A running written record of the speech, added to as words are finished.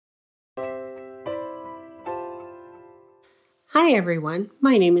Hi everyone,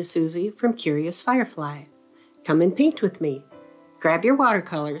 my name is Susie from Curious Firefly. Come and paint with me. Grab your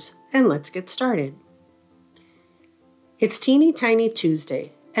watercolors and let's get started. It's Teeny Tiny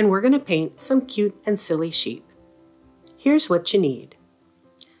Tuesday and we're going to paint some cute and silly sheep. Here's what you need.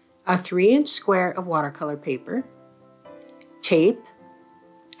 A 3-inch square of watercolor paper, tape,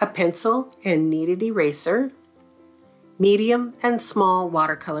 a pencil and kneaded eraser, medium and small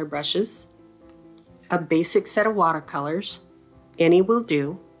watercolor brushes, a basic set of watercolors, any will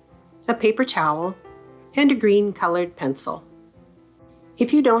do, a paper towel, and a green colored pencil.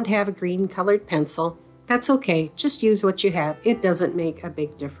 If you don't have a green colored pencil, that's okay, just use what you have, it doesn't make a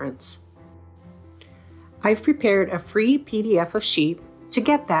big difference. I've prepared a free PDF of sheep. To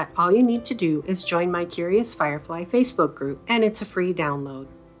get that, all you need to do is join my Curious Firefly Facebook group, and it's a free download.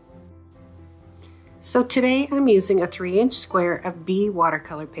 So today I'm using a 3-inch square of B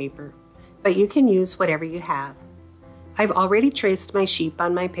watercolor paper, but you can use whatever you have. I've already traced my sheep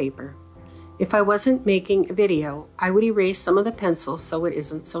on my paper. If I wasn't making a video, I would erase some of the pencil so it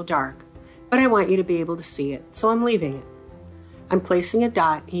isn't so dark, but I want you to be able to see it, so I'm leaving it. I'm placing a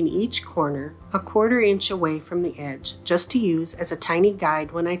dot in each corner, a 1/4 inch away from the edge, just to use as a tiny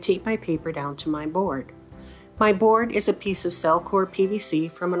guide when I tape my paper down to my board. My board is a piece of Cellcore PVC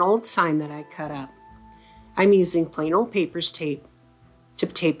from an old sign that I cut up. I'm using plain old paper's tape to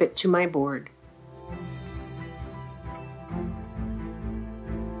tape it to my board.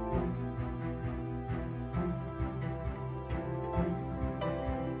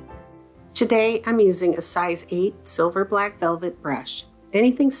 Today I'm using a size 8 silver black velvet brush.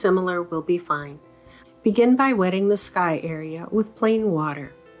 Anything similar will be fine. Begin by wetting the sky area with plain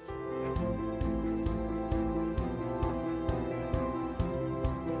water.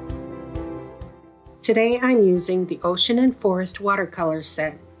 Today I'm using the Ocean and Forest watercolor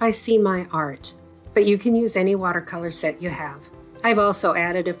set by See My Art, but you can use any watercolor set you have. I've also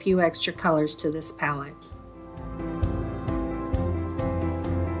added a few extra colors to this palette.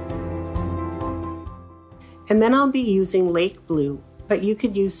 And then I'll be using Lake Blue, but you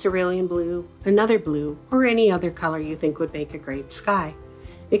could use cerulean blue, another blue, or any other color you think would make a great sky.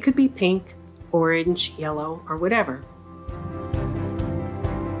 It could be pink, orange, yellow, or whatever.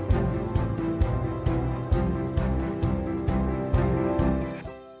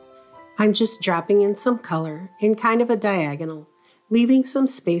 I'm just dropping in some color in kind of a diagonal, leaving some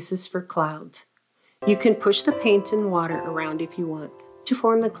spaces for clouds. You can push the paint and water around if you want to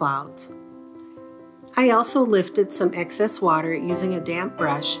form the clouds. I also lifted some excess water using a damp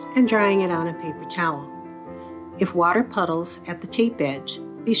brush and drying it on a paper towel. If water puddles at the tape edge,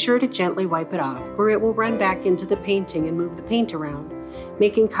 be sure to gently wipe it off or it will run back into the painting and move the paint around,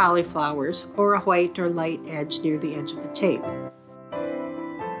 making cauliflowers or a white or light edge near the edge of the tape.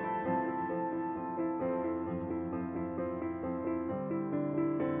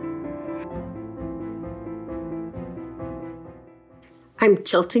 I'm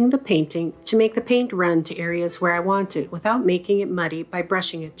tilting the painting to make the paint run to areas where I want it without making it muddy by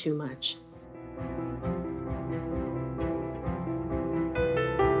brushing it too much.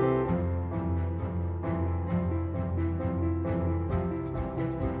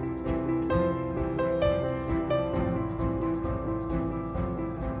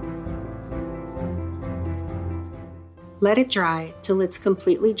 Let it dry till it's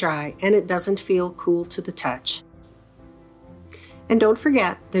completely dry and it doesn't feel cool to the touch. And don't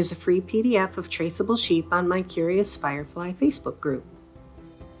forget, there's a free PDF of traceable sheep on my Curious Firefly Facebook group.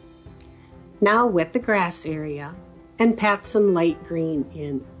 Now wet the grass area and pat some light green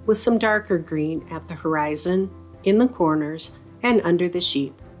in with some darker green at the horizon, in the corners, and under the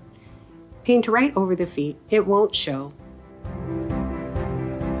sheep. Paint right over the feet, it won't show.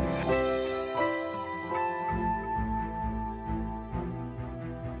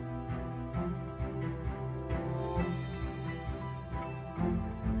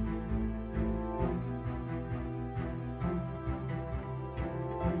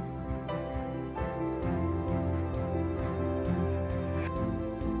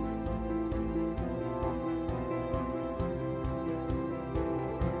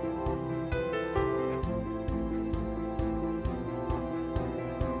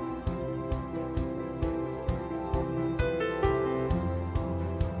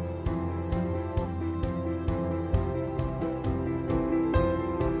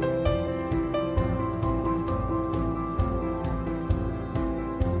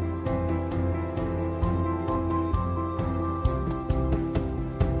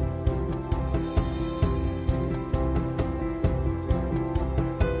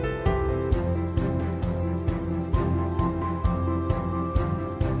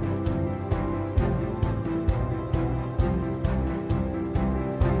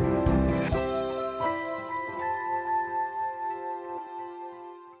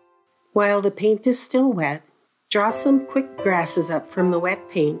 While the paint is still wet, draw some quick grasses up from the wet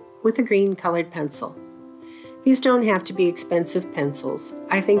paint with a green colored pencil. These don't have to be expensive pencils.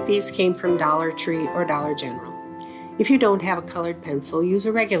 I think these came from Dollar Tree or Dollar General. If you don't have a colored pencil, use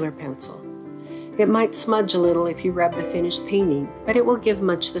a regular pencil. It might smudge a little if you rub the finished painting, but it will give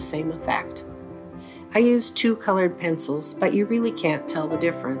much the same effect. I used 2 colored pencils, but you really can't tell the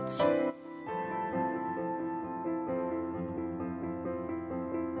difference.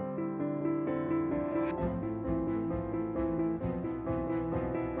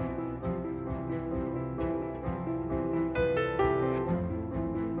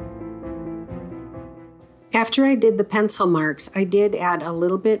 After I did the pencil marks, I did add a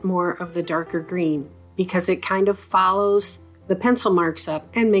little bit more of the darker green because it kind of follows the pencil marks up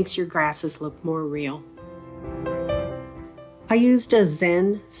and makes your grasses look more real. I used a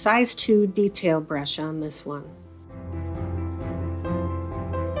Zen size 2 detail brush on this one.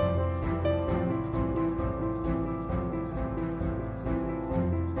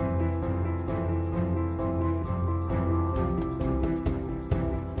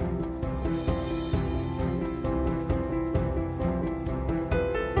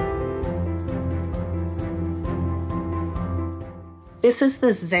 This is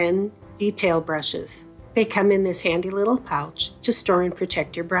the Zen detail brushes. They come in this handy little pouch to store and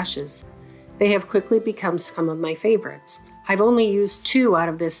protect your brushes. They have quickly become some of my favorites. I've only used 2 out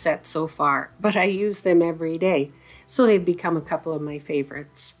of this set so far, but I use them every day, so they've become a couple of my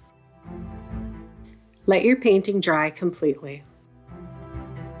favorites. Let your painting dry completely.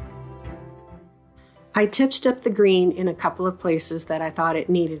 I touched up the green in a couple of places that I thought it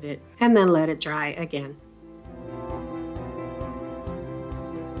needed it, and then let it dry again.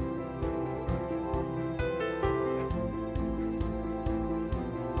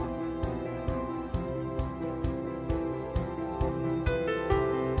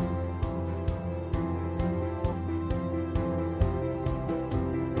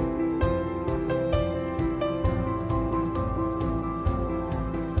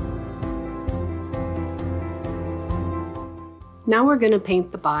 Now we're going to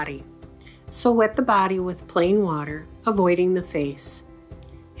paint the body. So wet the body with plain water, avoiding the face.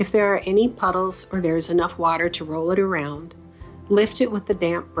 If there are any puddles or there's enough water to roll it around, lift it with a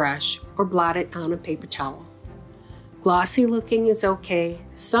damp brush or blot it on a paper towel. Glossy looking is okay,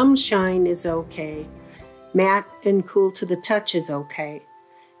 some shine is okay, matte and cool to the touch is okay.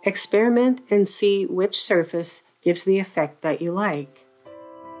 Experiment and see which surface gives the effect that you like.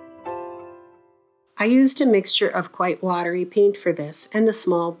 I used a mixture of quite watery paint for this and a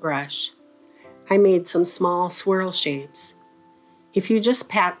small brush. I made some small swirl shapes. If you just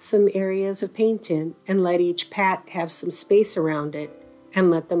pat some areas of paint in and let each pat have some space around it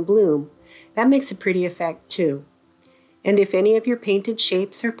and let them bloom, that makes a pretty effect too. And if any of your painted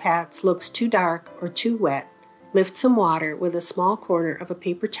shapes or pats looks too dark or too wet, lift some water with a small corner of a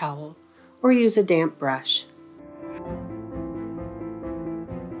paper towel or use a damp brush.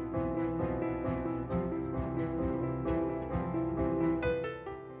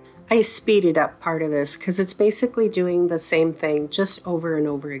 I speeded up part of this because it's basically doing the same thing just over and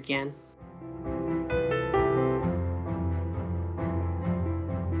over again.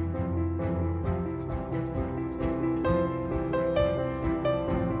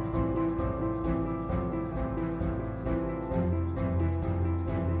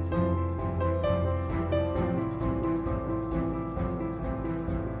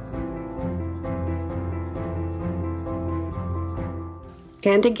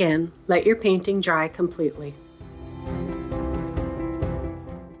 And again, let your painting dry completely.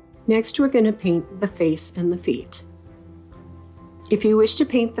 Next, we're going to paint the face and the feet. If you wish to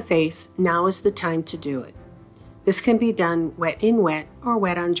paint the face, now is the time to do it. This can be done wet in wet or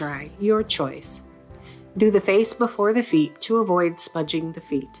wet on dry, your choice. Do the face before the feet to avoid smudging the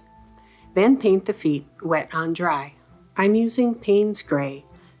feet. Then paint the feet wet on dry. I'm using Payne's Gray,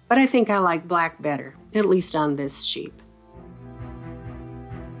 but I think I like black better, at least on this sheep.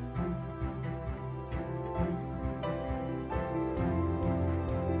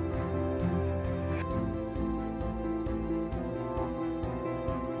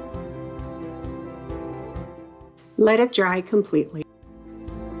 Let it dry completely.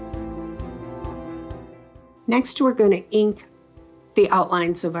 Next, we're going to ink the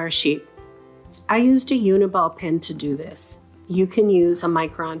outlines of our sheep. I used a Uniball pen to do this. You can use a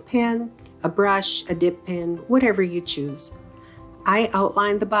Micron pen, a brush, a dip pen, whatever you choose. I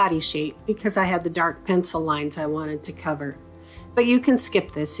outlined the body shape because I had the dark pencil lines I wanted to cover, but you can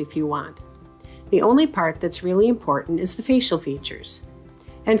skip this if you want. The only part that's really important is the facial features.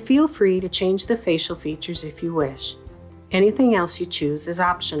 And feel free to change the facial features if you wish. Anything else you choose is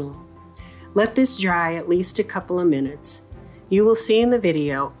optional. Let this dry at least a couple of minutes. You will see in the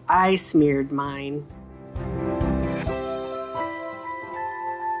video, I smeared mine.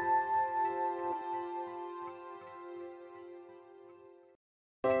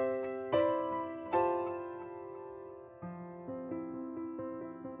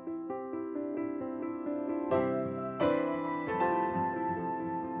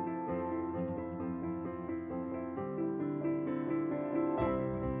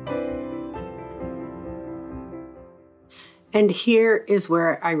 And here is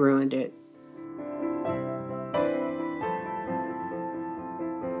where I ruined it.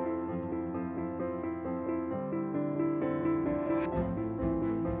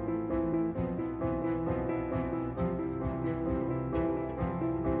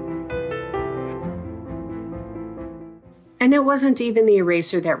 And it wasn't even the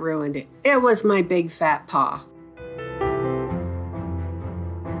eraser that ruined it. It was my big fat paw.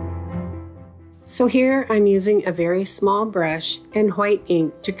 So here I'm using a very small brush and white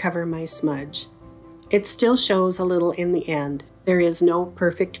ink to cover my smudge. It still shows a little in the end. There is no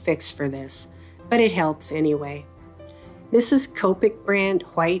perfect fix for this, but it helps anyway. This is Copic brand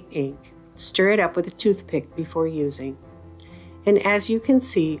white ink. Stir it up with a toothpick before using. And as you can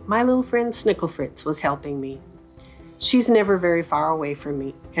see, my little friend Snicklefritz was helping me. She's never very far away from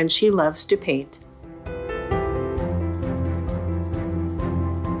me, and she loves to paint.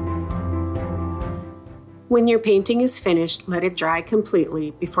 When your painting is finished, let it dry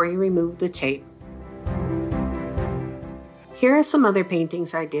completely before you remove the tape. Here are some other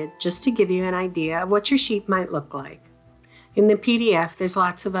paintings I did, just to give you an idea of what your sheep might look like. In the PDF, there's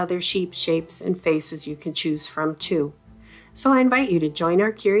lots of other sheep shapes and faces you can choose from too. So I invite you to join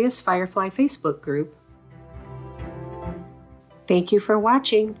our Curious Firefly Facebook group. Thank you for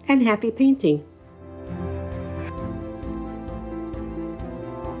watching, and happy painting!